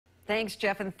Thanks,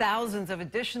 Jeff. And thousands of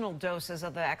additional doses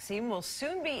of the vaccine will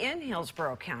soon be in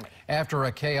Hillsborough County. After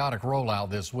a chaotic rollout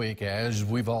this week, as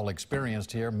we've all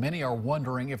experienced here, many are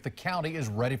wondering if the county is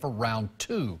ready for round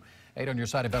 2. 8 on your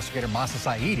side investigator Masa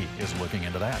Saidi is looking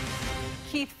into that.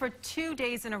 Keith, for 2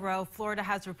 days in a row, Florida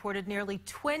has reported nearly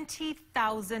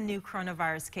 20,000 new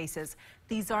coronavirus cases.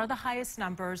 These are the highest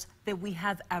numbers that we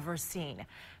have ever seen.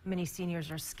 Many seniors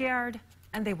are scared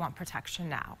and they want protection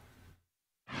now.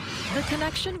 The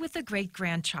connection with a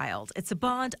great-grandchild. It's a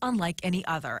bond unlike any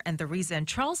other, and the reason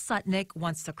Charles Sutnick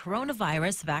wants the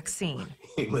coronavirus vaccine.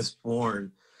 He was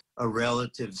born, a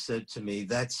relative said to me,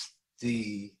 that's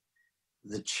the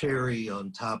cherry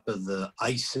on top of the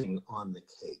icing on the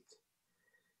cake.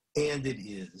 And it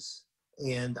is.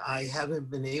 And I haven't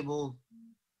been able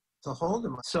to hold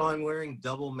him. So I'm wearing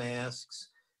double masks,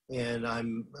 and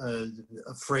I'm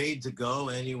afraid to go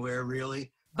anywhere,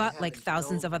 really. But like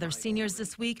thousands of other seniors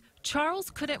this week, Charles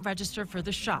couldn't register for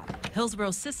the shot.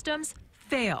 Hillsborough systems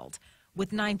failed.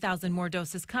 With 9,000 more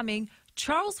doses coming,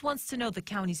 Charles wants to know the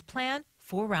county's plan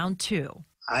for round 2.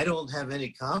 I don't have any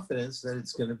confidence that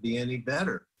it's going to be any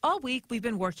better. All week, we've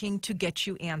been working to get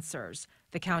you answers.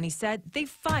 The county said they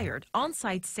fired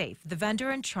On-Site Safe, the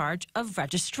vendor in charge of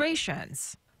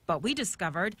registrations. But we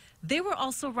discovered they were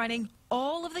also running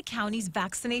all of the county's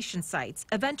vaccination sites,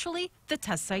 eventually the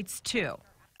test sites too.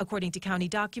 According to county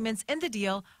documents in the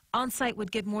deal, On-Site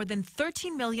would get more than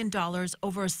 $13 million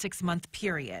over a 6-month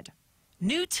period.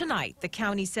 New tonight, the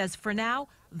county says for now,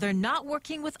 they're not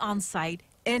working with On-Site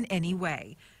in any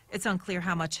way. It's unclear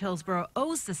how much Hillsborough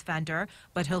owes this vendor,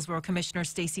 but Hillsborough Commissioner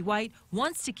Stacy White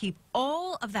wants to keep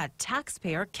all of that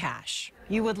taxpayer cash.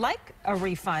 You would like a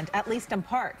refund, at least in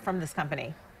part, from this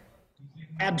company?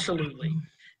 Absolutely.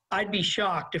 I'd be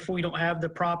shocked if we don't have the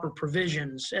proper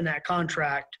provisions in that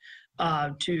contract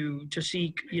to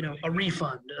seek, a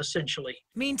refund, essentially.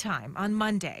 Meantime, on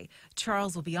Monday,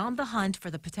 Charles will be on the hunt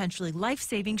for the potentially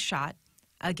life-saving shot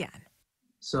again.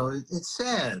 So it's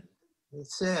sad.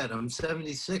 It's sad. I'm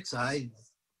 76. I've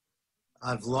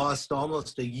lost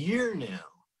almost a year now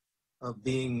of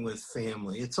being with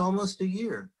family. It's almost a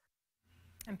year.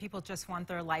 And people just want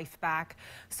their life back.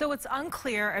 So it's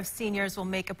unclear if seniors will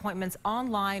make appointments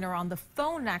online or on the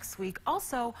phone next week.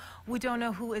 Also, we don't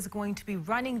know who is going to be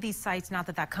running these sites now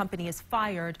that that company is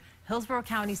fired. Hillsborough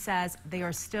County says they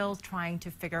are still trying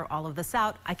to figure all of this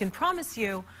out. I can promise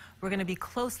you we're going to be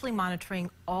closely monitoring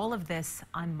all of this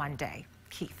on Monday.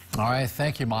 Keith. All right,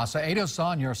 thank you, Masa. Ados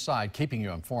on your side, keeping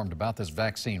you informed about this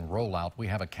vaccine rollout. We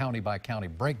have a county-by-county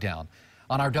breakdown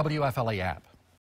on our WFLA app.